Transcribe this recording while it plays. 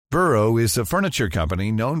Burrow is a furniture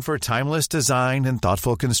company known for timeless design and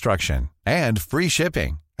thoughtful construction, and free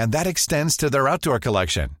shipping, and that extends to their outdoor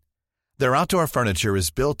collection. Their outdoor furniture is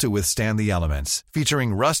built to withstand the elements,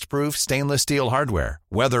 featuring rust-proof stainless steel hardware,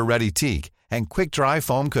 weather-ready teak, and quick-dry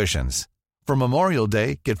foam cushions. For Memorial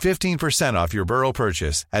Day, get 15% off your Burrow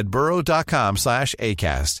purchase at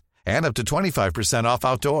burrow.com/ACAST, and up to 25% off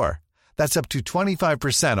outdoor. That's up to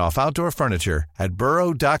 25% off outdoor furniture at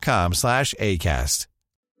burrow.com/ACAST.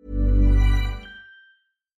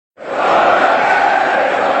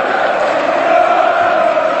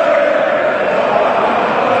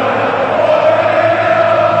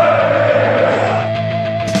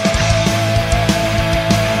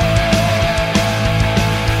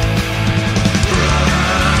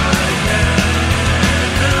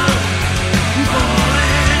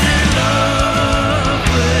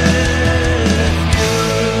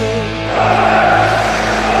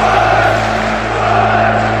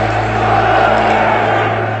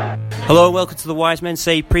 Hello and welcome to the Wise Men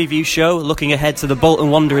Say preview show, looking ahead to the Bolton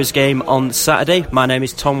Wanderers game on Saturday. My name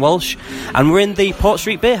is Tom Walsh and we're in the Port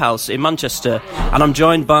Street Beer House in Manchester, and I'm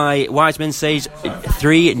joined by Wise Men Say's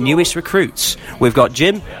three newest recruits. We've got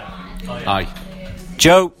Jim. Hi.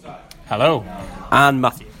 Joe. Hello. And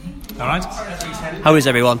Matthew. Alright. How is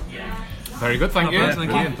everyone? Very good, thank you.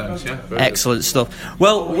 Thanks, yeah. Excellent stuff.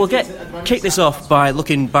 Well, we'll kick this off by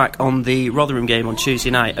looking back on the Rotherham game on Tuesday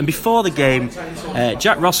night. And before the game,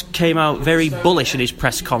 Jack Ross came out very bullish in his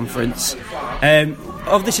press conference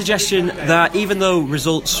of the suggestion that even though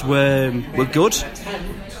results were good,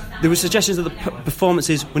 there were suggestions that the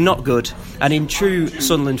performances were not good. And in true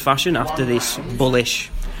Sunderland fashion, after this bullish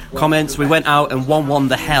comments, we went out and 1-1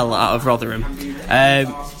 the hell out of Rotherham. And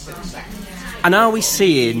are we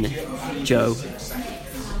seeing...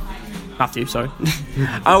 Matthew, sorry.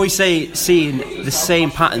 Are we seeing the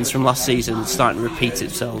same patterns from last season starting to repeat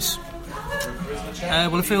themselves?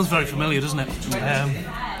 Well, it feels very familiar, doesn't it?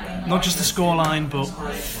 Not just the scoreline, but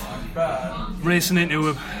racing into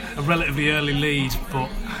a relatively early lead, but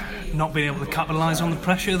not being able to capitalise on the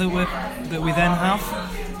pressure that we then have.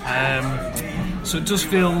 So it does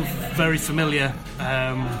feel very familiar.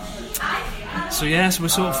 So yes, we're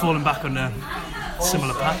sort of falling back on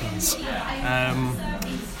similar patterns.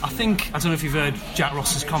 I don't know if you've heard Jack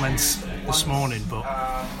Ross's comments this morning, but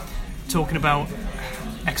talking about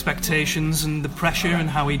expectations and the pressure and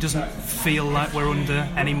how he doesn't feel like we're under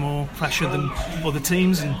any more pressure than other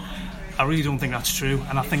teams, and I really don't think that's true.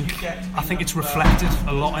 And I think it's reflected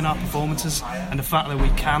a lot in our performances, and the fact that we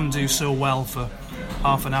can do so well for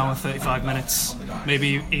half an hour, 35 minutes,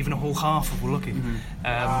 maybe even a whole half if we're lucky.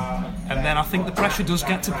 And then I think the pressure does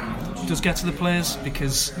get to the players,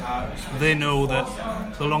 because they know that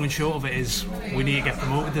the long and short of it is we need to get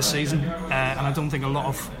promoted this season, and I don't think a lot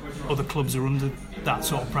of other clubs are under that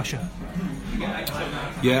sort of pressure.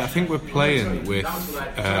 Yeah, I think we're playing with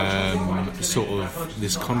sort of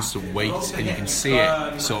this constant weight, and you can see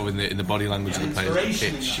it sort of in the body language of the players on the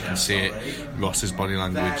pitch. You can see it in Ross's body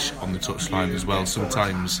language on the touchline as well.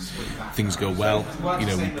 Sometimes things go well, we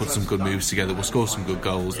put some good moves together, we'll score some good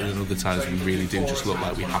goals, and then other times we really do just look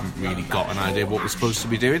like we haven't really got an idea of what we're supposed to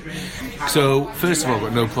be doing. So first of all, I've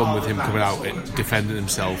got no problem with him coming out and defending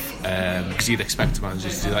himself, because you'd expect a manager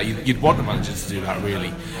to do that. You'd want a manager to do that,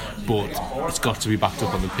 really, but it's got to be backed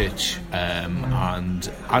up on the pitch,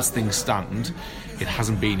 and as things stand, it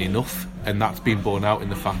hasn't been enough, and that's been borne out in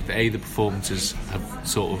the fact that the performances have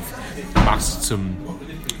sort of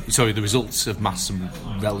the results have masked some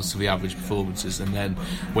relatively average performances, and then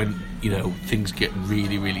when things get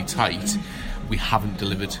really, really tight, we haven't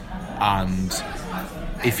delivered. And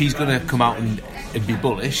if he's going to come out and be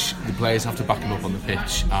bullish, the players have to back him up on the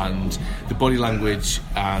pitch, and the body language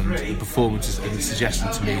and the performances are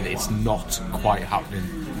suggesting to me that it's not quite happening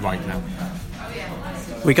right now.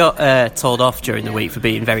 We got told off during the week for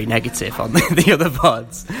being very negative on the other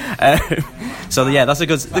pods. So yeah, that's a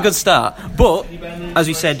good start. But as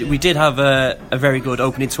we said, we did have a very good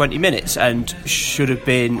opening 20 minutes, and should have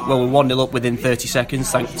been, we're 1-0 up within 30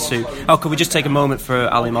 seconds thanks to... could we just take a moment for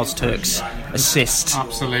Alim Ozturk's assist?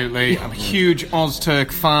 Absolutely. I'm a huge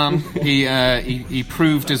Ozturk fan. He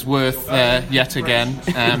proved his worth yet again.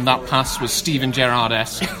 That pass was Steven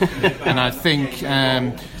Gerrard-esque. And I think...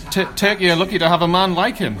 Turkey are lucky to have a man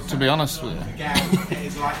like him, to be honest with you.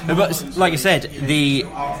 But like I said, the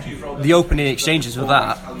opening exchanges for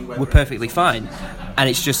that were perfectly fine, and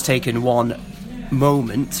it's just taken one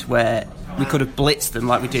moment where we could have blitzed them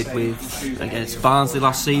like we did against Barnsley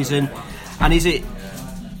last season. And is it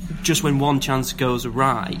just when one chance goes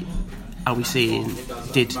awry, are we seeing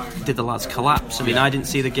did the lads collapse? I mean, I didn't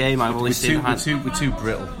see the game. I've only seen we're too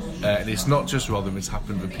brittle. and it's not just Rotherham, it's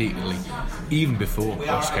happened repeatedly, even before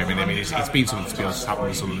Ross came in. I mean, it's been something, to be honest, that's happened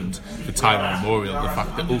with Sunderland for time immemorial, the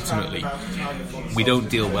fact that ultimately we don't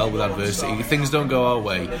deal well with adversity. If things don't go our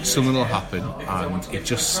way, something will happen, and it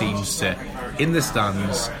just seems to, in the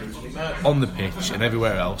stands, on the pitch and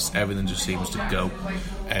everywhere else, everything just seems to go.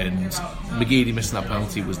 And McGeady missing that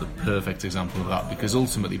penalty was the perfect example of that, because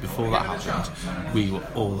ultimately before that happened we were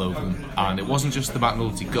all over them, and it wasn't just the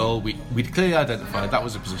McNulty goal. We'd clearly identified that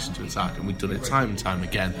was a position to attack, and we'd done it time and time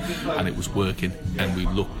again, and it was working, and we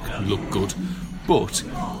looked good. But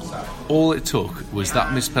all it took was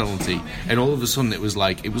that missed penalty, and all of a sudden it was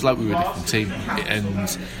like we were a different team,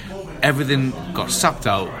 and everything got sapped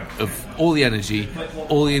out of all the energy,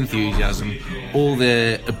 all the enthusiasm, all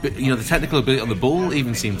the the technical ability on the ball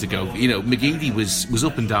even seemed to go. McGeady was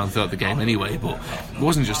up and down throughout the game anyway, but it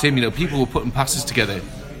wasn't just him. People were putting passes together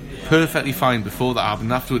perfectly fine before that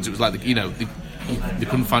happened. Afterwards, it was like they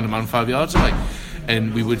couldn't find a man 5 yards away,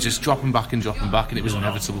 and we were just dropping back, and it was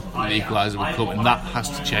inevitable. The equaliser would come, and that has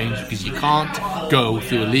to change, because you can't go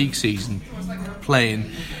through a league season playing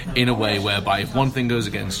in a way whereby if one thing goes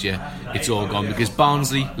against you, it's all gone. Because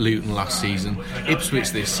Barnsley, Luton last season,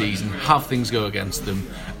 Ipswich this season have things go against them,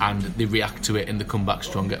 and they react to it and they come back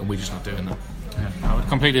stronger, and we're just not doing that. I would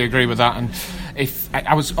completely agree with that, and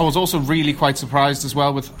I was also really quite surprised as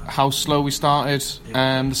well with how slow we started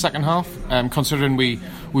the second half, considering we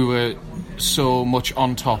were so much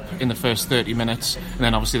on top in the first 30 minutes, and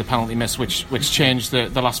then obviously the penalty miss, which changed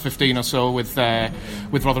the last 15 or so, with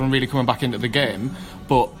Rotherham really coming back into the game.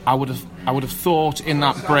 But I would have thought in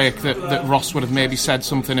that break that Ross would have maybe said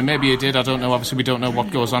something, and maybe he did. I don't know. Obviously, we don't know what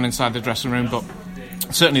goes on inside the dressing room, but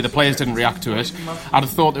certainly the players didn't react to it. I'd have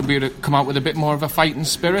thought that we would have come out with a bit more of a fighting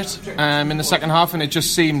spirit in the second half, and it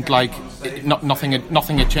just seemed like nothing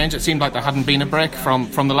had changed. It seemed like there hadn't been a break from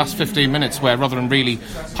the last 15 minutes, where Rotherham really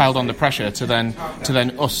piled on the pressure, to then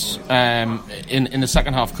us in the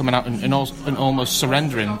second half coming out and almost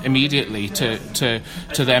surrendering immediately to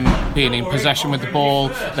them being in possession with the ball,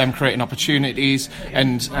 them creating opportunities.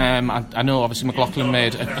 And I know obviously McLaughlin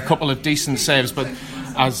made a couple of decent saves, but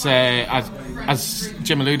as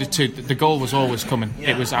Jim alluded to, the goal was always coming.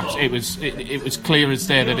 It was clear as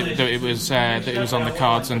day that it was on the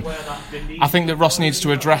cards, and I think that Ross needs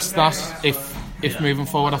to address that. If moving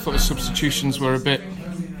forward, I thought the substitutions were a bit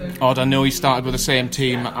odd. I know he started with the same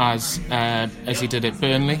team as he did at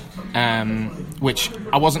Burnley, which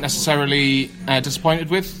I wasn't necessarily disappointed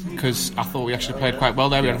with, because I thought we actually played quite well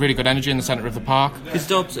there. We had really good energy in the centre of the park. His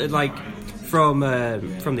Dobbs, from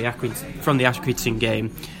the Accrington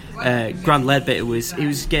game, Grant Ledbetter was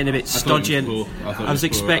getting a bit stodgy, and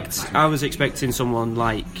I was expecting someone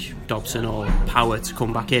like Dobson or Power to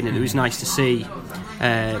come back in, and it was nice to see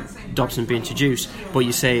Dobson be introduced. But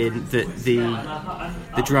you're saying that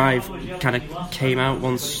the drive kind of came out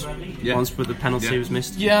once the penalty was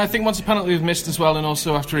missed? Yeah, I think once the penalty was missed as well, and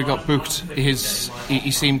also after he got booked, he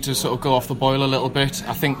seemed to sort of go off the boil a little bit.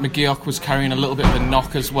 I think McGeoch was carrying a little bit of a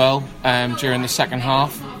knock as well during the second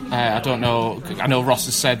half. I don't know. I know Ross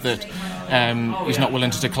has said that he's not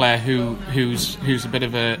willing to declare who's a bit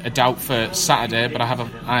of a doubt for Saturday, but I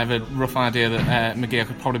have a rough idea that McGeoch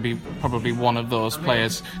could probably be one of those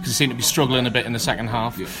players, because he seemed to be struggling a bit in the second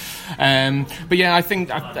half. Yeah. But yeah, I think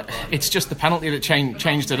it's just the penalty that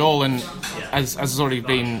changed it all, and as has already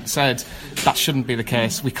been said, that shouldn't be the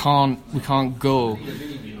case. We can't go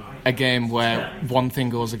a game where one thing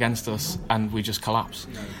goes against us and we just collapse.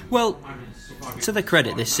 Well, to their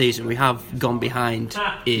credit, this season we have gone behind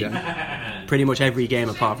in pretty much every game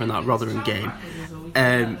apart from that Rotherham game,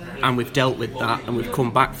 and we've dealt with that and we've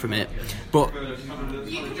come back from it. But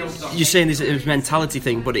you're saying this is a mentality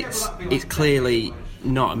thing, but it's clearly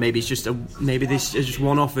not. Maybe it's just this is just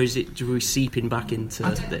one-off, or is it seeping back into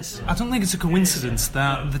this? I don't think it's a coincidence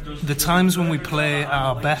that the times when we play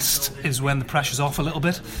our best is when the pressure's off a little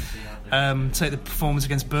bit. Take the performance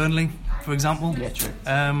against Burnley, for example. Yeah, true.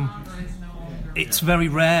 It's very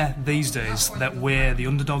rare these days that we're the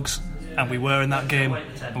underdogs, and we were in that game,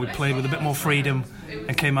 and we played with a bit more freedom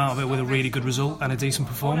and came out of it with a really good result and a decent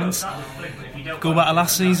performance. Go back to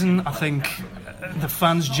last season, I think the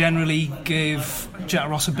fans generally gave Jack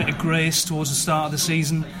Ross a bit of grace towards the start of the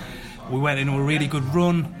season. We went into a really good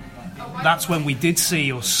run. That's when we did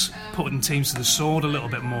see us putting teams to the sword a little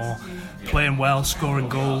bit more, playing well, scoring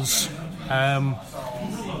goals.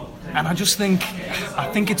 And I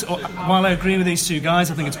think it's, while I agree with these two guys,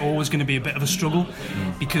 I think it's always going to be a bit of a struggle,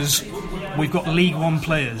 because we've got League One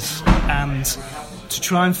players, and to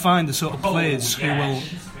try and find the sort of players who will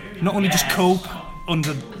not only just cope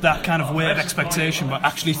under that kind of weight of expectation, but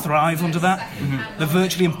actually thrive under that, they're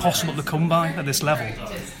virtually impossible to come by at this level.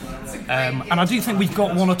 And I do think we've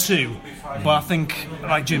got one or two, but I think,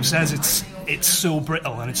 like Jim says, it's so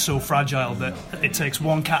brittle and it's so fragile that it takes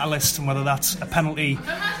one catalyst, and whether that's a penalty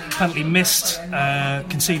missed,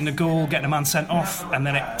 conceding a goal, getting a man sent off, and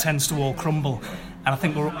then it tends to all crumble. And I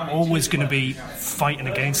think we're always going to be fighting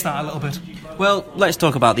against that a little bit. Well, let's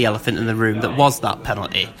talk about the elephant in the room that was that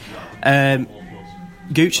penalty.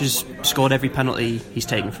 Gooch has scored every penalty he's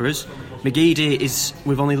taken for us. McGeady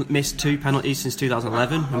we've only missed 2 penalties since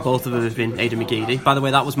 2011, and both of them have been Aidan McGeady. By the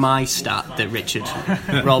way, that was my stat that Richard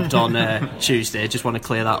robbed on Tuesday. Just want to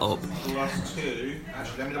clear that up.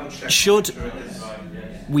 Should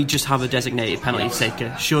we just have a designated penalty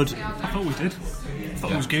taker? I thought we did. I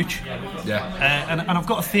thought it was Gooch. Yeah. And I've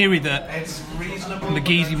got a theory that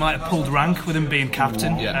McGeady might have pulled rank with him being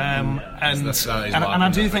captain. And I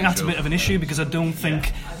do think that's a bit of an issue, because I don't think,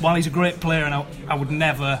 while he's a great player and I would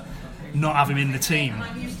never not have him in the team,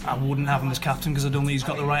 I wouldn't have him as captain, because I don't think he's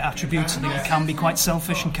got the right attributes. I think he can be quite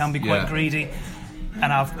selfish and can be quite greedy.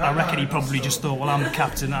 And I reckon he probably just thought, well, I'm the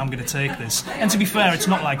captain, I'm going to take this. And to be fair, it's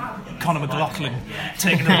not like Conor McLaughlin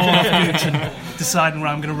taking the ball off Gooch and deciding where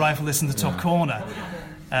I'm going to rifle this in the top corner.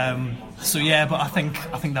 But I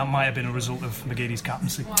think that might have been a result of McGeady's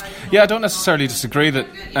captaincy. Yeah, I don't necessarily disagree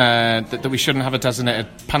that we shouldn't have a designated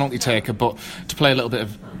penalty taker, but to play a little bit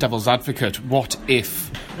of devil's advocate, what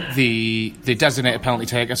if the designated penalty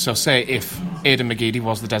taker, so say if Aidan McGeady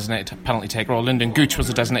was the designated penalty taker, or Lyndon Gooch was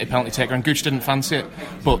the designated penalty taker, and Gooch didn't fancy it,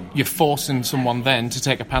 but you're forcing someone then to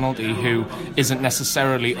take a penalty who isn't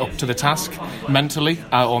necessarily up to the task mentally,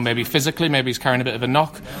 or maybe physically, maybe he's carrying a bit of a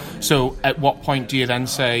knock. So at what point do you then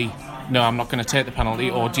say, no, I'm not going to take the penalty,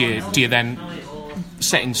 or do you then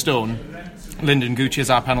set in stone Lyndon Gooch is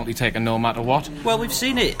our penalty taker no matter what? Well, we've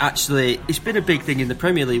seen it actually. It's been a big thing in the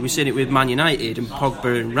Premier League. We've seen it with Man United and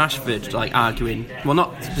Pogba and Rashford, like arguing. Well,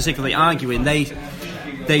 not particularly arguing. They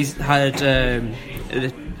had a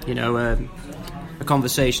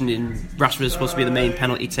conversation. In Rashford was supposed to be the main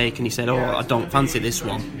penalty taker, and he said, "Oh, I don't fancy this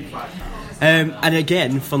one." And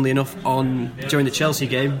again, funnily enough, during the Chelsea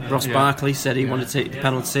game, Ross Barkley said he wanted to take the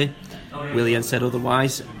penalty. Willian said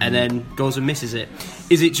otherwise, and then goes and misses it.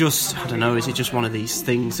 Is it just, I don't know, is it just one of these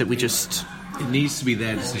things that we just... It needs to be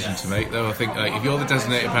their decision to make, though. I think if you're the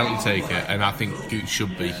designated penalty taker, and I think Gooch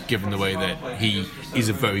should be, given the way that he is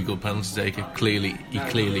a very good penalty taker, he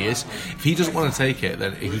clearly is. If he doesn't want to take it,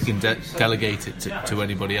 then he can delegate it to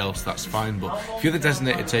anybody else, that's fine. But if you're the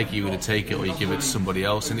designated taker, you either take it or you give it to somebody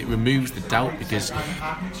else, and it removes the doubt, because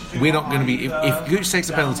we're not going to be... If Gooch takes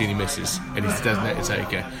a penalty and he misses, and he's the designated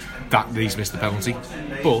taker, that he's missed the penalty.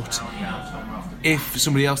 But if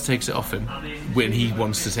somebody else takes it off him when he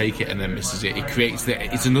wants to take it and then misses it,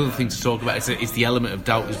 it's another thing to talk about. It's the element of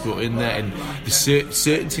doubt is brought in there, and the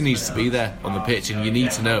certainty needs to be there on the pitch, and you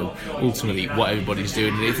need to know ultimately what everybody's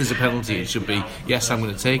doing. And if there's a penalty, it should be, yes, I'm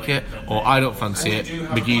going to take it, or I don't fancy it,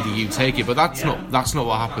 McGeady, you take it. But that's not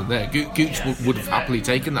what happened there. Gooch would have happily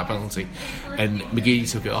taken that penalty, and McGeady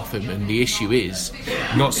took it off him. And the issue is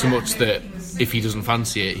not so much that if he doesn't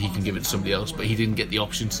fancy it, he can give it to somebody else, but he didn't get the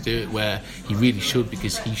option to do it, where he really should,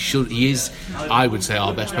 because he is, I would say,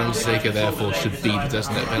 our best penalty taker, therefore should be the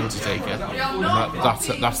designated penalty taker,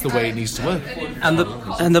 and that's the way it needs to work.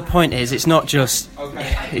 And the point is, it's not just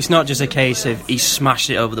a case of he smashed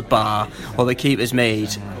it over the bar or the keeper's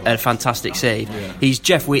made a fantastic save. He's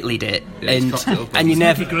Jeff Whitley'd it, and you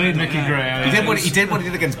never... Mickey Gray. He did what he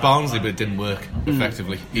did against Barnsley, but it didn't work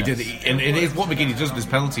effectively. He did it, and it's what McGeady does with his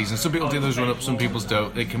penalties, and some people do those run-ups, some people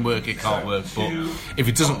don't. It can work, it can't work, but if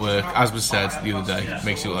it doesn't work, as was said the other day, it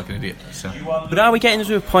makes you look like an idiot. So. But are we getting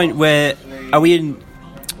to a point where,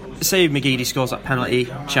 say McGeady scores that penalty,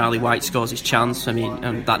 Charlie White scores his chance,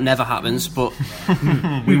 that never happens, but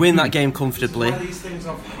we win that game comfortably,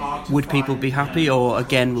 would people be happy, or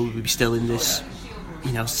again will we be still in this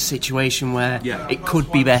situation where it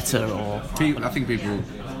could be better? Or I think people...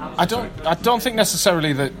 I don't think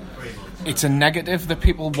necessarily that it's a negative that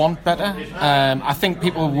people want better. I think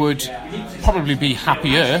people would probably be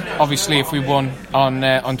happier, obviously, if we won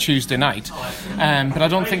on Tuesday night. But I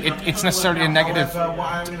don't think it's necessarily a negative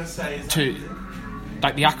to,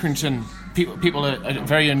 like, the Accrington people are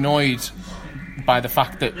very annoyed by the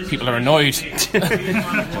fact that people are annoyed,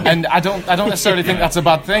 and I don't necessarily think that's a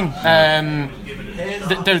bad thing.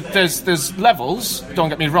 There's levels. Don't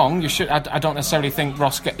get me wrong. I don't necessarily think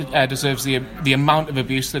Ross deserves the amount of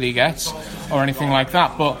abuse that he gets, or anything like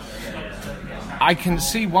that. But I can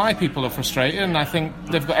see why people are frustrated, and I think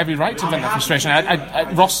they've got every right to vent that frustration.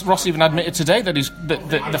 Ross even admitted today that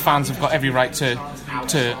the fans have got every right to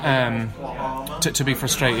to be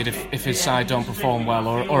frustrated if his side don't perform well,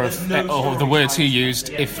 or the words he used,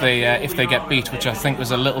 if they get beat, which I think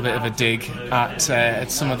was a little bit of a dig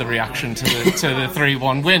at some of the reaction to the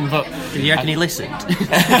 3-1 win. But do you reckon he listened?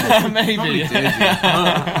 Maybe. Did,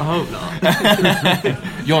 yeah. I hope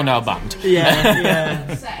not. You're now banned. Yeah.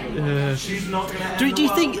 Do you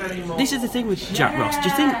think this is the thing with Jack Ross? Do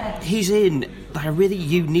you think he's in like a really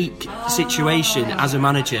unique situation as a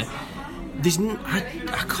manager?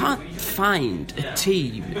 I can't find a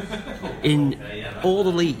team in all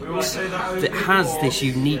the leagues that has this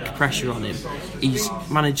unique pressure on him. He's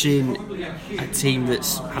managing a team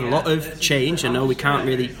that's had a lot of change. I know we can't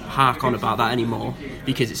really hark on about that anymore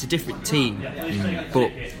because it's a different team,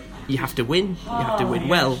 but you have to win. You have to win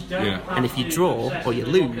well, and if you draw or you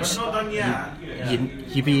lose,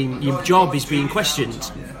 your job is being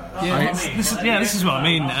questioned. Yeah, this is what I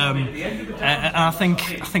mean. And I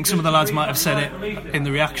think some of the lads might have said it in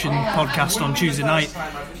the Reaction podcast on Tuesday night.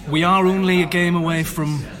 We are only a game away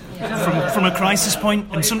from a crisis point,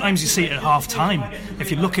 and sometimes you see it at half time.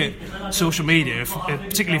 If you look at social media,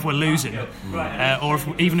 particularly if we're losing, or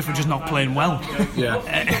even if we're just not playing well.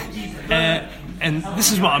 And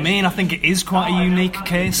this is what I mean. I think it is quite a unique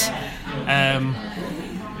case.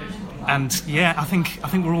 And yeah, I think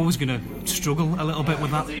we're always going to struggle a little bit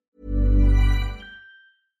with that.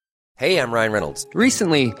 Hey, I'm Ryan Reynolds.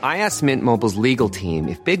 Recently, I asked Mint Mobile's legal team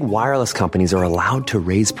if big wireless companies are allowed to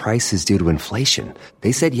raise prices due to inflation.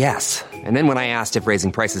 They said yes. And then when I asked if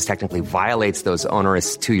raising prices technically violates those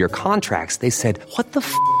onerous 2-year contracts, they said, "What the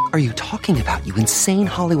f*** are you talking about, you insane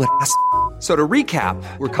Hollywood ass?" So to recap,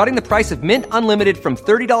 we're cutting the price of Mint Unlimited from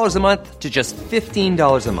 $30 a month to just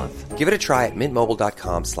 $15 a month. Give it a try at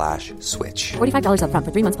mintmobile.com/switch. $45 up front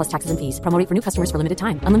for 3 months plus taxes and fees. Promo rate for new customers for limited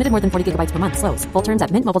time. Unlimited more than 40 gigabytes per month. Slows full terms at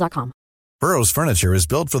mintmobile.com. Burrow's furniture is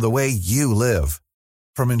built for the way you live.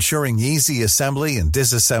 From ensuring easy assembly and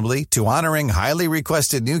disassembly to honoring highly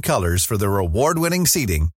requested new colors for their award-winning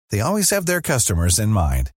seating, they always have their customers in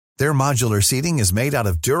mind. Their modular seating is made out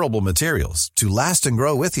of durable materials to last and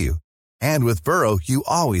grow with you. And with Burrow, you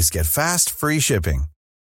always get fast, free shipping.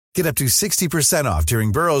 Get up to 60% off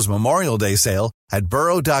during Burrow's Memorial Day sale at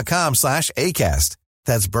burrow.com/ACAST.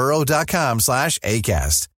 That's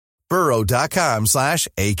burrow.com/ACAST.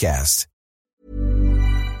 burrow.com/ACAST.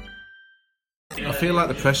 I feel like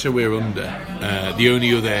the pressure we're under, the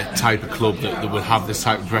only other type of club that would have this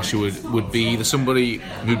type of pressure would be either somebody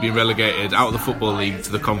who'd been relegated out of the Football League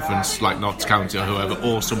to the Conference, like Notts County or whoever,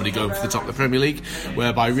 or somebody going for the top of the Premier League,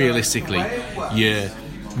 whereby realistically,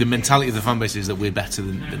 the mentality of the fan base is that we're better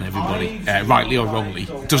than everybody, rightly or wrongly.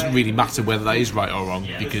 It doesn't really matter whether that is right or wrong,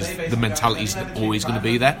 because the mentality is always going to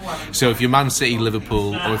be there. So if you're Man City,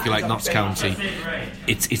 Liverpool, or if you're like Notts County,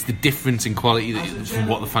 it's the difference in quality from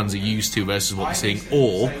what the fans are used to versus what they're seeing,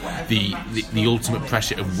 or the ultimate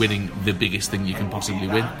pressure of winning the biggest thing you can possibly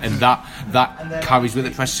win, and that carries with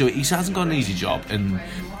it pressure. So he hasn't got an easy job, and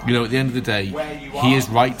at the end of the day, he is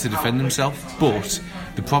right to defend himself, but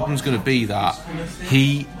the problem's going to be that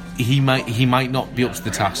he might not be up to the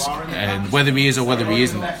task, and whether he is or whether he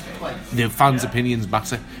isn't, the fans' opinions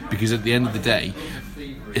matter, because at the end of the day,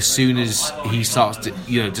 as soon as he starts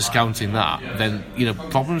discounting that, then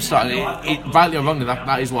problems start. Rightly or wrongly,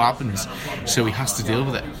 that is what happens. So he has to deal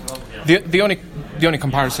with it. The only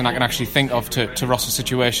comparison I can actually think of to Ross's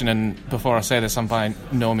situation, and before I say this, I'm by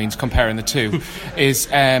no means comparing the two, is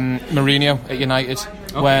Mourinho at United,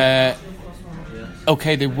 where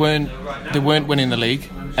they weren't winning the league,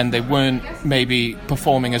 and they weren't maybe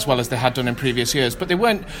performing as well as they had done in previous years, but they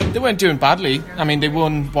weren't doing badly. I mean, they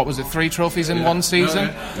won 3 trophies in one season,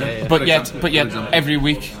 but yet every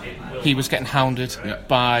week he was getting hounded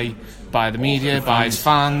by the media, by his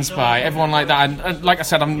fans, by everyone like that. And like I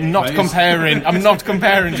said, I'm not comparing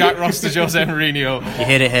Jack Ross to Jose Mourinho. You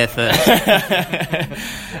heard it here first.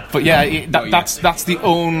 But yeah, that's the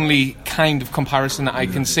only kind of comparison that I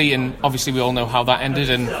can see, and obviously we all know how that ended.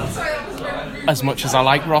 And as much as I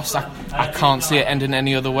like Ross, I can't see it ending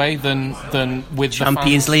any other way than with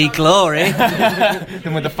Champions the League glory,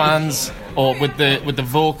 than with the fans, or with the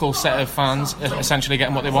vocal set of fans essentially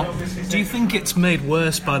getting what they want. Do you think it's made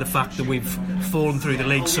worse by the fact that we've fallen through the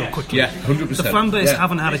league so quickly? Yeah, 100%. The fan base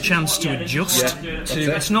haven't had a chance to adjust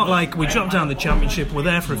to. It's not like we dropped down the Championship, we're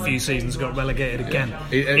there for a few seasons, got relegated again.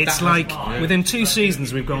 It's like within 2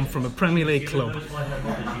 seasons we've gone from a Premier League club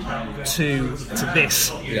to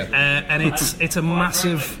this, and it's a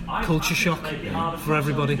massive culture shock for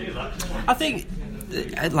everybody. I think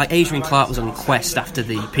like Adrian Clark was on Quest after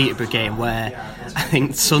the Peterborough game, where I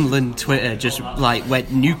think Sunderland Twitter just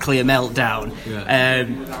went nuclear meltdown.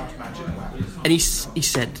 And he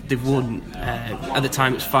said they've won, at the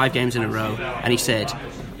time it was 5 games in a row, and he said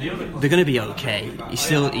they're going to be okay. He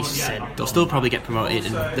said they'll still probably get promoted,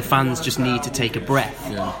 and the fans just need to take a breath.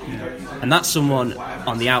 And that's someone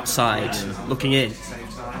on the outside looking in.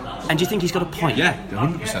 And do you think he's got a point? Yeah,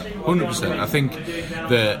 100%. I think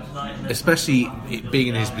that, especially being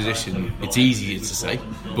in his position, it's easier to say,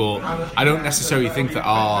 but I don't necessarily think that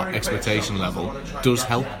our expectation level does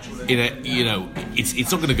help.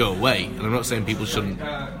 It's not going to go away, and I'm not saying people shouldn't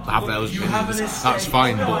have those opinions. That's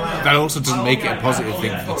fine, but that also doesn't make it a positive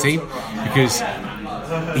thing for the team, because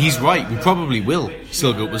he's right. We probably will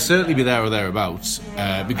still go. We'll certainly be there or thereabouts,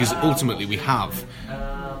 because ultimately we have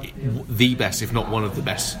the best, if not one of the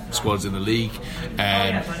best squads in the league.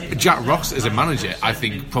 Jack Ross as a manager, I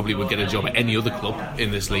think, probably would get a job at any other club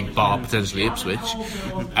in this league, bar potentially Ipswich.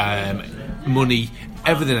 Money,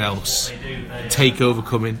 everything else, takeover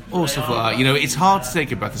coming, all stuff like that. It's hard to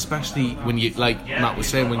take a breath, especially when you, like Matt was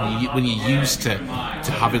saying, when you're used to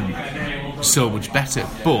having so much better.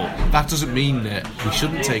 But that doesn't mean that we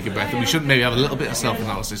shouldn't take a breath, and we shouldn't maybe have a little bit of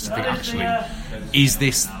self-analysis to think, actually, is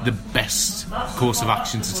this the best course of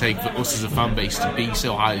action to take for us as a fan base to be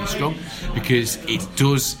so highly strung? Because it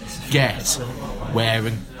does get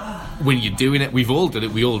wearing when you're doing it. We've all done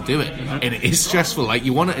it, we all do it, and it is stressful. Like,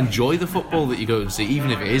 you want to enjoy the football that you go and see, even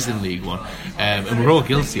if it is in League One, and we're all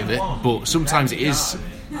guilty of it, but sometimes it is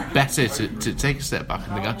better to take a step back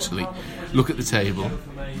and think, actually, look at the table.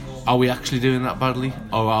 Are we actually doing that badly,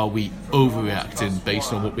 or are we overreacting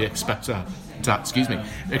based on what we expect to happen?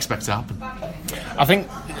 I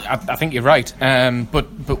think you're right.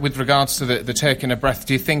 But with regards to the taking a breath,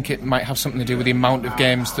 do you think it might have something to do with the amount of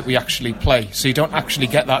games that we actually play? So you don't actually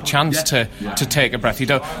get that chance to take a breath.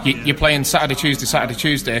 You're playing Saturday,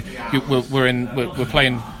 Tuesday. We're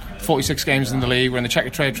playing 46 games in the league. We're in the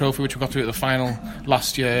Checkatrade Trophy, which we got to at the final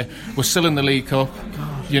last year. We're still in the League Cup.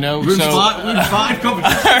 Room 5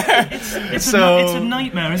 competition. It's a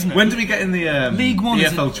nightmare, isn't it? When do we get in the League One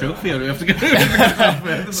EFL Trophy? Or do we have to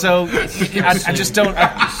go? So I just don't.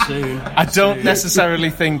 I don't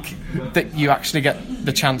necessarily think that you actually get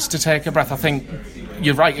the chance to take a breath. I think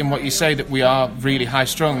you're right in what you say, that we are really high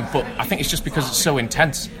strung, but I think it's just because it's so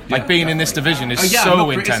intense. Like, being in this division is so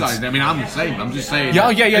intense. I mean, I'm the same. I'm just saying.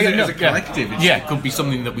 As a collective, it could be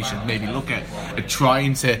something that we should maybe look at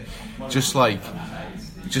trying to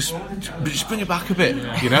just bring it back a bit,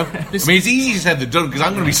 I mean, it's easy said than done, because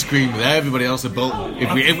I'm going to be screaming with everybody else at Bolton.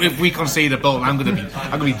 If we concede a Bolton, I'm going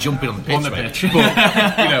to be jumping on the pitch. But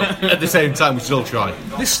at the same time, we should all try.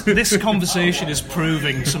 This conversation is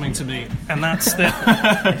proving something to me, and that's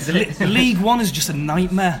that League One is just a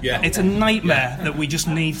nightmare. Yeah. It's a nightmare that we just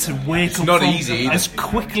need to wake up not from easy either. As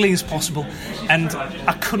quickly as possible. And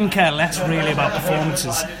I couldn't care less really about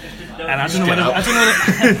performances. And I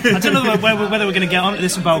don't know whether we're going to get onto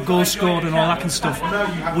this about goals scored and all that kind of stuff.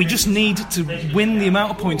 We just need to win the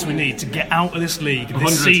amount of points we need to get out of this league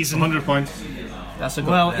this season. 100 points. That's a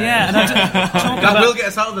good. Well, yeah, and that will get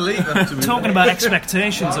us out of the league. Talking about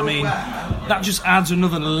expectations, I mean, that just adds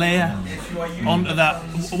another layer onto that.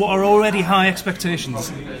 What are already high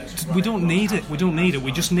expectations? We don't need it. We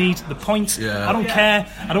just need the points. Yeah. I don't care.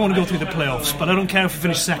 I don't want to go through the playoffs, but I don't care if we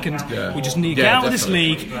finish second. Yeah. We just need to get out of this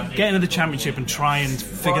league, get into the championship, and try and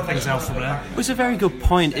figure things out from there. It was a very good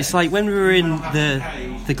point. It's like when we were in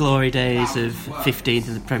the glory days of 15th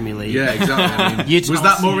in the Premier League. Yeah, exactly. Was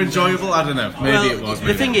that more enjoyable? I don't know. Maybe it was.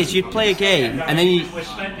 The thing is, you'd play a game and then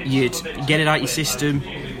you'd get it out your system,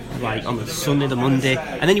 like on the Sunday, the Monday,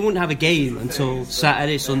 and then you wouldn't have a game until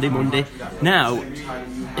Saturday, Sunday, Monday. Now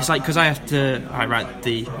it's like, because I have to write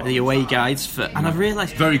the away guides and I've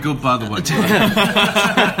realised very good, by the way.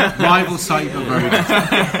 Rival site, but very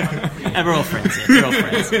good. We're all friends here. We're all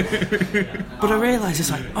friends. But I realised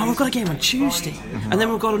it's like, we've got a game on Tuesday, and then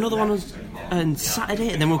we've got another one on Saturday,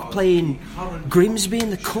 and then we're playing Grimsby in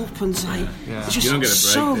the Cup, and it's like, it's just you don't get a break,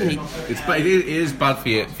 so many. It is bad for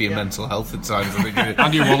your mental health at times, I think.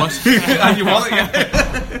 And your wallet. And your wallet,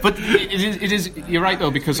 yeah. But it is. You're right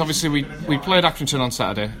though, because obviously we played Accrington on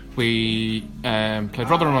Saturday. We played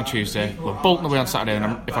Rotherham on Tuesday. We're Bolton away on Saturday,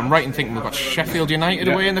 and if I'm right in thinking, we've got Sheffield United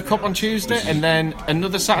away in the Cup on Tuesday, and then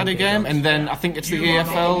another Saturday game, and then I think it's the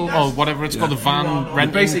EFL or whatever it's called, the van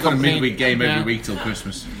renting. Basically, got a company. midweek game every week till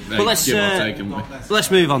Christmas. Well,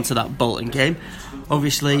 let's move on to that Bolton game.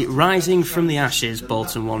 Obviously, rising from the ashes,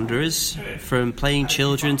 Bolton Wanderers, from playing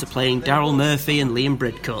children to playing Daryl Murphy and Liam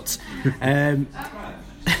Bridcut.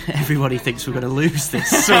 everybody thinks we're going to lose this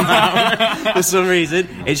somehow for some reason.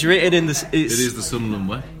 It's written in the. It is the Sunderland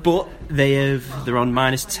way. But they're on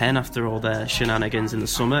 -10 after all their shenanigans in the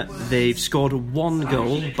summer. They've scored 1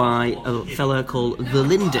 goal by a fella called The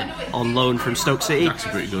Linden on loan from Stoke City. That's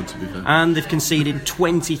pretty good, to be fair. And they've conceded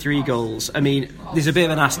 23 goals. I mean, there's a bit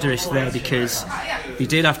of an asterisk there because they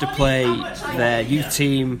did have to play their youth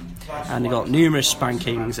team, and they got numerous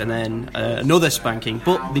spankings and then another spanking,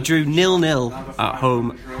 but they drew 0-0 at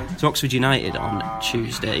home to Oxford United on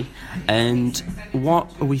Tuesday. And what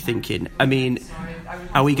are we thinking? I mean,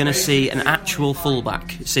 are we going to see an actual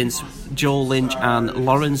fullback, since Joel Lynch and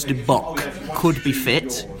Lawrence de Bock could be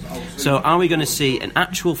fit? So are we going to see an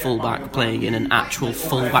actual fullback playing in an actual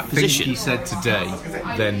fullback position? He said today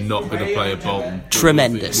they're not going to play at Bolton.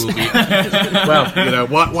 Tremendous. Well,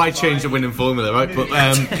 why change the winning formula, right? But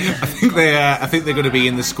I think they're going to be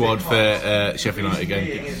in the squad for Sheffield United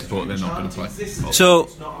again, but they're not going to play. So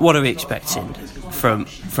what are we expecting from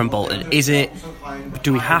Bolton?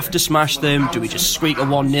 Do we have to smash them? Do we just squeak a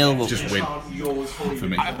 1-0? Just win. For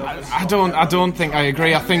me, I don't think I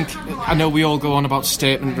agree. I know we all go on about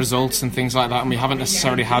statement results and things like that, and we haven't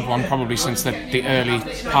necessarily had one probably since the early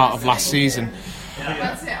part of last season.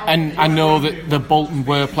 And I know that the Bolton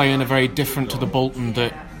were playing a very different to the Bolton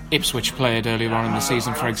that Ipswich played earlier on in the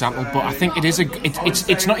season, for example. But I think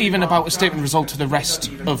it's not even about a statement result to the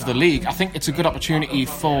rest of the league. I think it's a good opportunity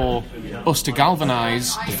for us to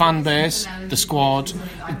galvanise the fan base, the squad,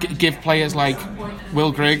 give players like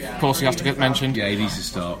Will Grigg, of course he has to get mentioned. Yeah, he needs to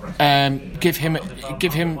start. Give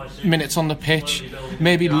him minutes on the pitch.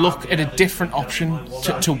 Maybe look at a different option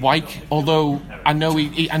to Wyke. Although I know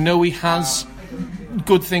he has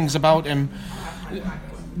good things about him.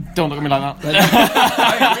 Don't look at me like that.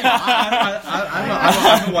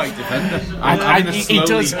 I'm a White defender.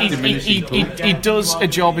 He does a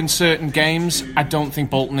job in certain games. I don't think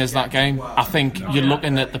Bolton is that game. I think you're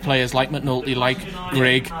looking at the players like McNulty, like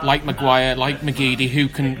Grigg, like Maguire, like McGeady, who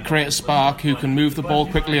can create a spark, who can move the ball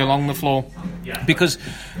quickly along the floor. Because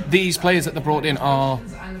these players that they brought in are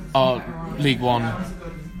League One,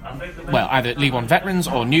 well, either League One veterans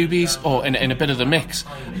or newbies, or in a bit of the mix.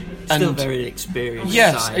 Still very experienced.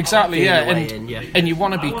 Yes, exactly. Yeah, and and you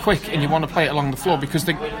want to be quick and you want to play it along the floor, because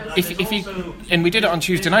if you, and we did it on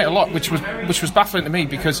Tuesday night a lot, which was baffling to me,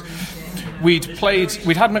 because we'd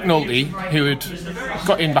had McNulty, who had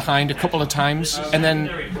got in behind a couple of times, and then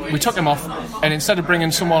we took him off, and instead of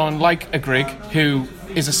bringing someone on like a Grigg, who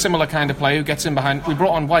is a similar kind of player who gets in behind, we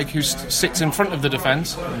brought on Wyke, who sits in front of the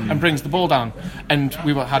defence and brings the ball down, and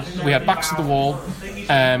we had backs to the wall.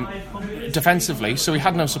 Defensively, so he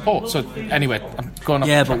had no support. So anyway, I'm going off.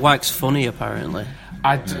 Yeah, but Wyke's funny apparently.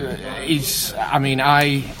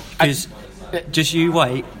 Just you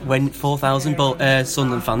wait when 4,000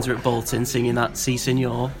 Sunderland fans are at Bolton singing that "Si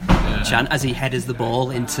Senor" chant as he headers the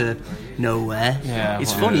ball into nowhere. Yeah,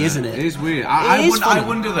 it's funny, isn't it? It is weird. I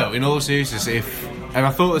wonder though, in all seriousness, if. And I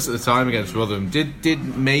thought this at the time against Rotherham,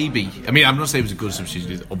 did maybe, I mean, I'm not saying it was a good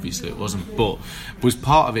substitution, obviously it wasn't, but was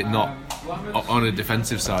part of it not on a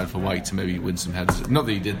defensive side for White to maybe win some heads? Not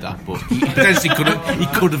that he did that, but he potentially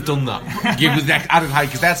could have done that. Give with added height,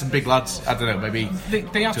 because they had some big lads. I don't know, maybe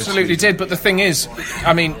they absolutely did. But the thing is,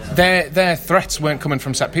 I mean, their threats weren't coming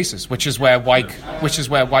from set pieces, which is where Wyke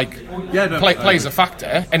plays a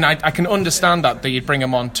factor. And I can understand that you'd bring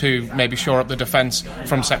him on to maybe shore up the defence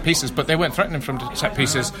from set pieces, but they weren't threatening from set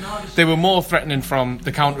pieces. They were more threatening from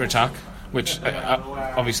the counter attack, which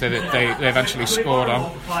obviously they eventually scored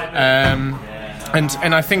on,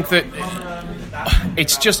 and I think that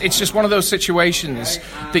it's just one of those situations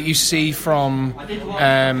that you see from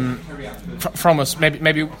us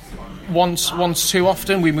maybe once too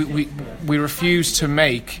often. We refuse to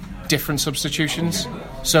make different substitutions.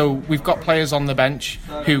 So we've got players on the bench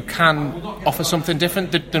who can offer something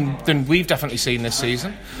different than we've definitely seen this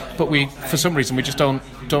season, but for some reason we just don't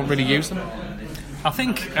really use them. I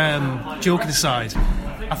think, joking aside,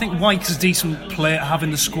 I think Wyke's a decent player to have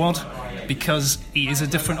in the squad because he is a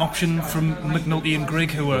different option from McNulty and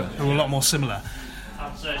Grigg, who are a lot more similar.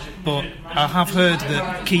 But I have heard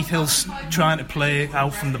that Keith Hill's trying to play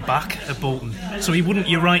out from the back at Bolton, so he wouldn't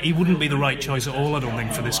be the right choice at all, I don't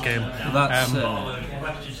think, for this game.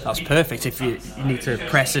 That's perfect if you need to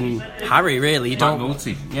press and harry, really. You don't.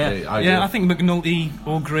 McNulty. Yeah, I think McNulty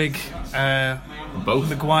or Grigg, both.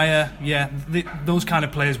 Maguire. Yeah, those kind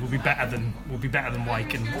of players will be better than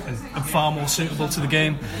Wyke and far more suitable to the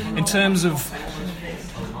game. In terms of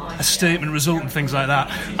a statement result and things like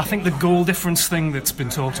that, I think the goal difference thing that's been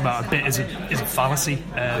talked about a bit is a fallacy,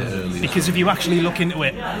 because if you actually look into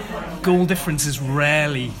it, goal difference is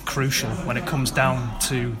rarely crucial when it comes down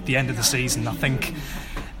to the end of the season. I think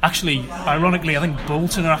Actually, ironically, I think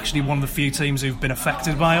Bolton are actually one of the few teams who've been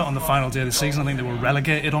affected by it on the final day of the season. I think they were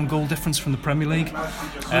relegated on goal difference from the Premier League.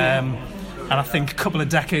 And I think a couple of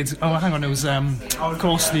decades... Oh, hang on, it was, of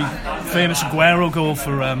course, the famous Aguero goal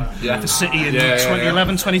for City in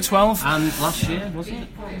 2011, 2012. And last year, wasn't it?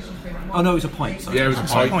 Oh, no, it was a point. Sorry. Yeah, it was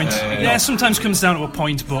a point. Yeah, sometimes comes down to a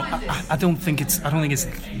point, but I don't think it's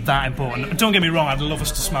that important. Don't get me wrong, I'd love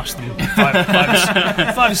us to smash them 5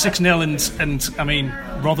 or 6-0, and I mean,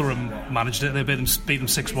 Rotherham managed it. They beat them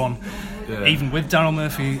 6-1, even with Daryl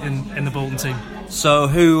Murphy in the Bolton team. So,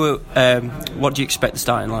 what do you expect the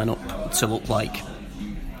starting lineup to look like?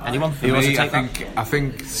 Anyone? Who wants to take I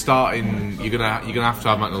think starting, you're gonna have to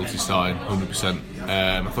have McNulty starting 100%.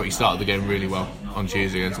 I thought he started the game really well on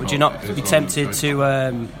Tuesday against. Would you not be tempted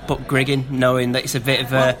to put Grigg in, knowing that it's a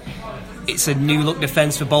bit of it's a new look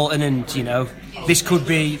defence for Bolton, and this could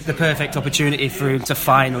be the perfect opportunity for him to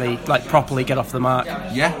finally properly get off the mark?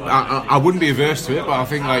 Yeah, I wouldn't be averse to it, but I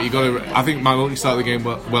think I think McNulty started the game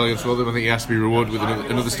well against Rotherham. I think he has to be rewarded with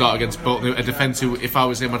another start against Bolton, a defence who, if I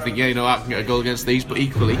was him, I'd think I can get a goal against these. But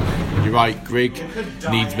equally, you're right, Grigg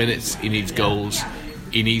needs minutes, he needs goals,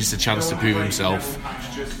 he needs the chance to prove himself.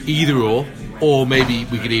 Either or maybe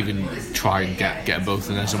we could even try and get both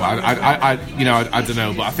in there somewhere. I don't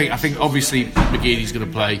know, but I think obviously McGeady's going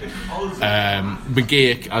to play.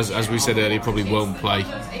 McGeoch, as we said earlier, probably won't play.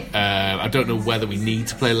 I don't know whether we need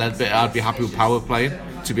to play Ledbetter. I'd be happy with Power playing,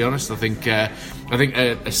 to be honest. I think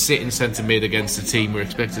a sitting centre mid against a team we're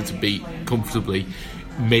expected to beat comfortably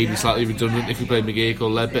may be slightly redundant if we play McGeoch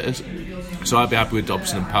or Ledbetter. So I'd be happy with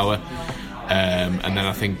Dobson and Power, and then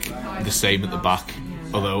I think the same at the back.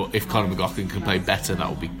 Although if Conor McLaughlin can play better, that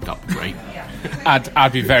would be great.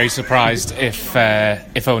 I'd be very surprised if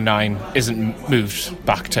 09 isn't moved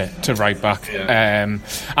back to right back.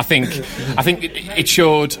 I think it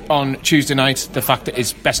showed on Tuesday night the fact that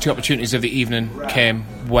his best 2 opportunities of the evening came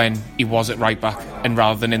when he was at right back and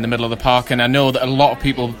rather than in the middle of the park. And I know that a lot of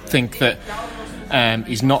people think that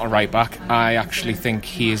he's not a right back. I actually think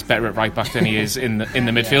he is better at right back than he is in the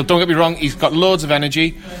midfield. Don't get me wrong, he's got loads of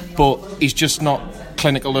energy, but he's just not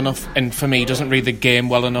clinical enough, and for me doesn't read the game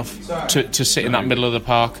well enough to sit in that middle of the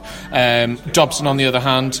park. Dobson, on the other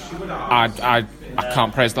hand, I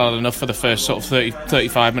can't praise that enough. For the first sort of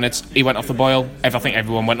 35 minutes he went off the boil. I think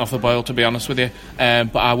everyone went off the boil, to be honest with you,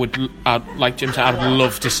 but I'd like Jim to, I'd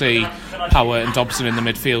love to see Power and Dobson in the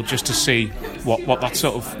midfield just to see what that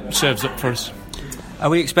sort of serves up for us. Are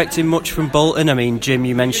we expecting much from Bolton? I mean, Jim,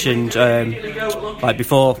 you mentioned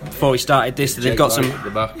before we started this that they've got some. At the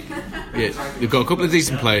back. Yeah, they've got a couple of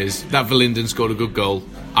decent players. That Verlinden scored a good goal.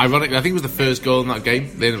 Ironically, I think it was the first goal in that game.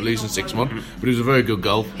 They ended up losing 6-1, but it was a very good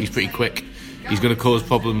goal. He's pretty quick. He's going to cause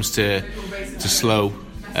problems to slow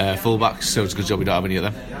fullbacks, so it's a good job we don't have any of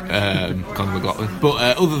them. Conor McLaughlin.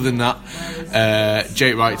 But other than that,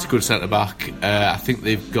 Jake Wright's a good centre back. I think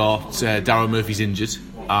they've got Darren Murphy's injured.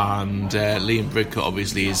 And Liam Bridcut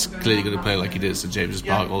obviously is clearly going to play like he did at St James's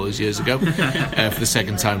Park all those years ago for the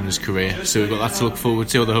second time in his career. So we've got that to look forward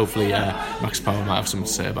to. Although hopefully Max Power might have something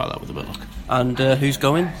to say about that with a bit of luck. And who's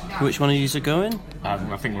going? Which one of you are going? I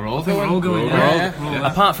think we're all going. Yeah.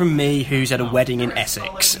 Apart from me, who's at a wedding in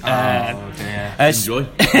Essex. Enjoy. Do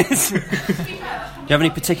you have any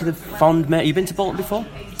particular fond memories? You've been to Bolton before?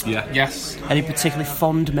 Yeah. Yes. Any particularly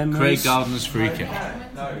fond memories? Craig Gardner's free kick.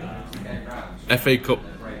 FA Cup.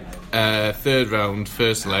 Third round,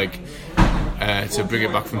 first leg, to bring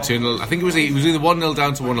it back from 2-0. I think it was either 1-0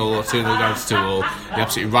 down to 1-0 or 2-0 down to 2-0. He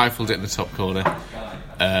absolutely rifled it in the top corner,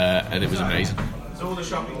 and it was amazing.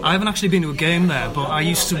 I haven't actually been to a game there, but I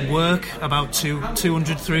used to work about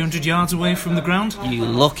 200-300 yards away from the ground. You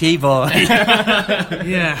lucky boy.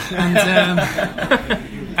 Yeah,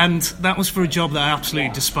 and that was for a job that I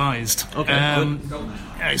absolutely despised. Okay.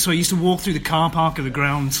 So I used to walk through the car park of the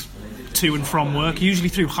ground to and from work, usually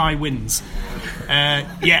through high winds. So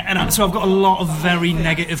I've got a lot of very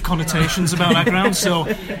negative connotations about that ground, so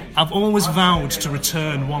I've always vowed to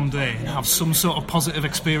return one day and have some sort of positive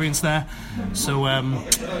experience there. So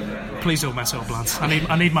please don't mess up, lads.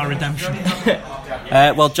 I need my redemption.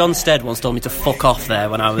 Well, John Stead once told me to fuck off there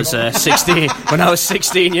when I was 16. When I was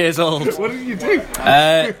 16 years old. What did you do? Is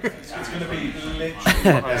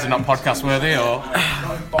it not podcast worthy, or?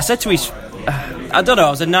 I said to his, I don't know, I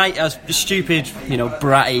was a stupid,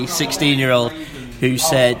 bratty 16-year-old who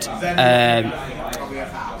said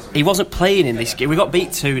he wasn't playing in this game. We got beat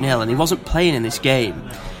 2-0 and he wasn't playing in this game.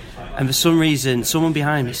 And for some reason, someone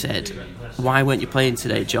behind me said, "Why weren't you playing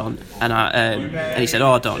today, John?" And he said,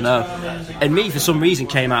 "Oh, I don't know." And me, for some reason,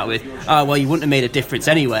 came out with, "Oh, well, you wouldn't have made a difference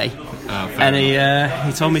anyway." and he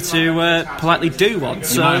told me to politely do one. You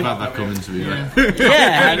so might have had that coming to me then.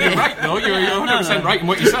 yeah, You're right, though. You're 100% right in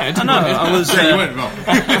what you said. I know. I was. You weren't wrong.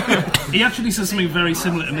 He actually said something very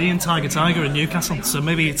similar to me in Tiger in Newcastle, so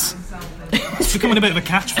maybe it's becoming a bit of a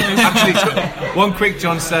catchphrase. Actually, one quick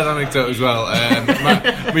John Stead anecdote as well.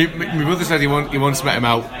 My brother said he once met him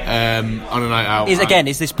out on a night out. Is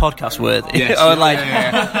this podcast worthy? Yes, Or like,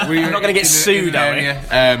 yeah. we're not going to get sued, are we?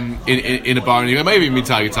 In a bar, and he went, maybe me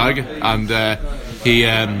Tiger, and he.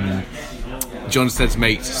 John Stead's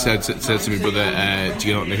mate said to me, brother, do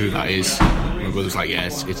you not know who that is? My brother's like, yeah,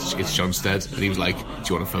 it's John Stead, and he was like, do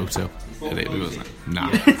you want a photo? And he was like, nah.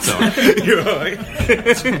 So, you're alright.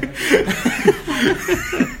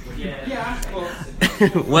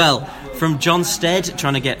 Well, from John Stead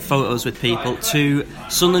trying to get photos with people to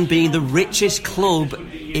Sunderland being the richest club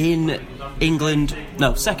in England.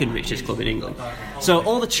 No, second richest club in England. So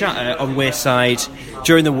all the chatter on Wayside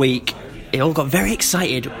during the week, it all got very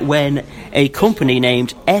excited when a company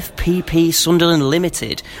named FPP Sunderland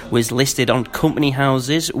Limited was listed on company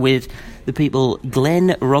houses with the people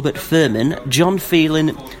Glenn Robert Furman, John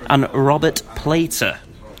Phelan and Robert Plater.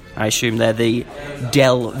 I assume they're the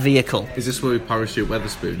Dell vehicle. Is this where we parachute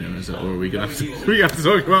Weatherspoon in, is it? Or are we going to have to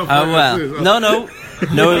talk about no.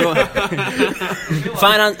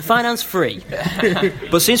 Finance free.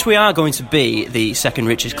 But since we are going to be the second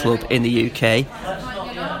richest club in the UK,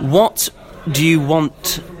 what's the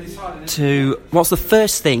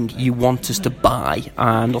first thing you want us to buy?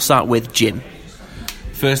 And I'll start with Jim.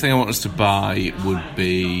 First thing I want us to buy would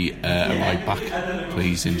be a ride back,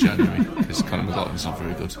 please, in January, because Conor McLaughlin's not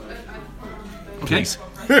very good. Please.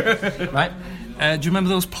 Right. Do you remember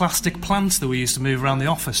those plastic plants that we used to move around the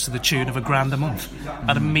office to the tune of £1,000 a month?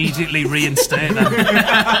 I'd immediately reinstate them.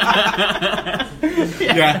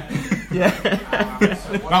 Yeah.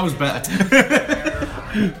 That was better.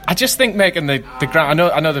 I just think making the ground.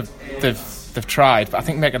 I know they've tried, but I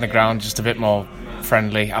think making the ground just a bit more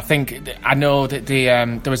friendly. I know that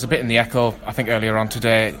there was a bit in the Echo, I think earlier on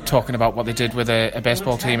today, talking about what they did with a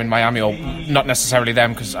baseball team in Miami, or not necessarily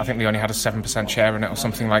them, because I think they only had a 7% share in it or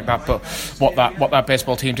something like that. But what that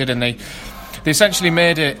baseball team did, and they essentially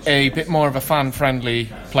made it a bit more of a fan-friendly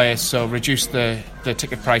place, so reduced the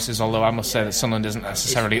ticket prices, although I must say that Sunderland isn't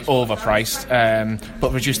necessarily overpriced,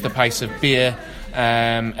 but reduced the price of beer,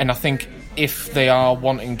 and I think if they are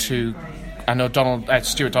wanting to, I know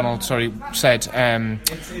Stuart Donald said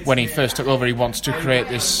when he first took over, he wants to create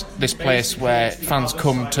this place where fans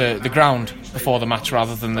come to the ground before the match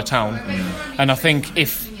rather than the town. And I think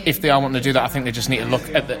if they are wanting to do that, I think they just need to look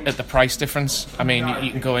at the price difference. I mean,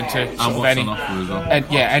 you can go into sort of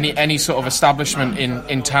any sort of establishment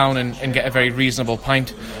in town and get a very reasonable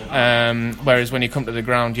pint. Whereas when you come to the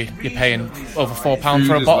ground, you're paying over £4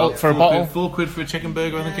 for a bottle. £4 for a chicken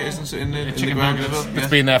burger, I think it is, in the ground as well. It's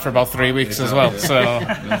been there for about 3 weeks as well. So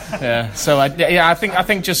yeah. So I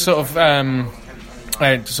think just sort of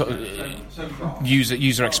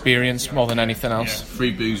user experience more than anything else. Yeah,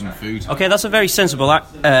 free booze and food. Okay, that's a very sensible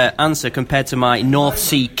answer compared to my North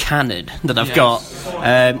Sea cannon that I've got.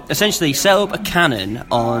 Essentially, set up a cannon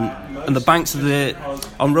on the banks of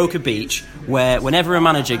on Roker Beach, where whenever a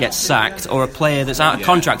manager gets sacked or a player that's out of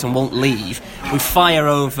contract and won't leave, we fire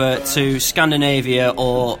over to Scandinavia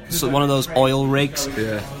or one of those oil rigs.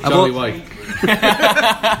 Yeah, Charlie White. Take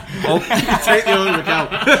the oil rig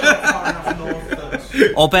out.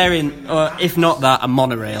 Or if not that, a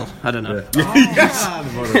monorail. I don't know. Yes.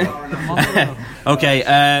 Okay,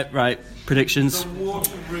 right. Predictions.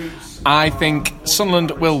 I think Sunderland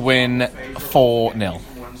will win 4-0.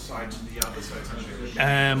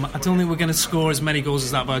 I don't think we're going to score as many goals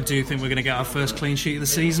as that, but I do think we're going to get our first clean sheet of the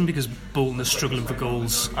season because Bolton are struggling for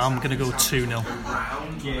goals. I'm going to go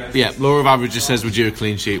 2-0. Yeah, law of averages says we're due a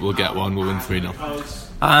clean sheet. We'll get one. We'll win 3-0.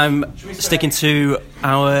 I'm sticking to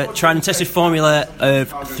our tried and tested formula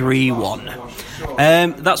of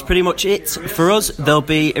 3-1. That's pretty much it for us. There'll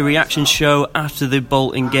be a reaction show after the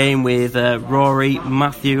Bolton game with Rory,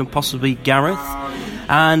 Matthew and possibly Gareth.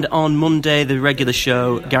 And on Monday, the regular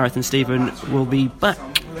show, Gareth and Stephen will be back.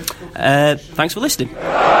 Thanks for listening.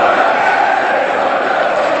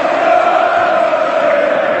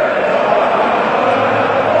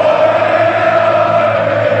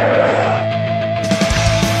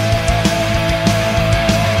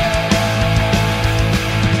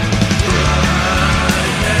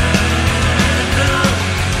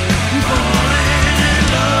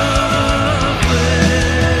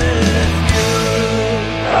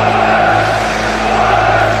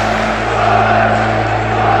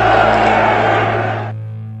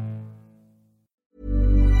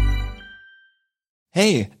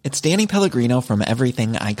 It's Danny Pellegrino from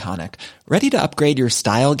Everything Iconic. Ready to upgrade your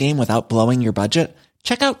style game without blowing your budget?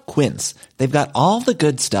 Check out Quince. They've got all the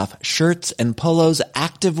good stuff, shirts and polos,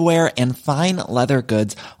 activewear, and fine leather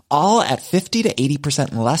goods, all at 50 to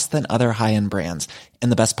 80% less than other high-end brands.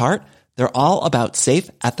 And the best part? They're all about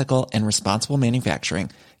safe, ethical, and responsible manufacturing.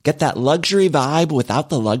 Get that luxury vibe without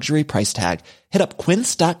the luxury price tag. Hit up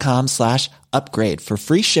quince.com/upgrade for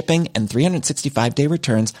free shipping and 365-day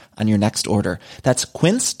returns on your next order. That's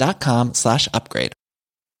quince.com/upgrade.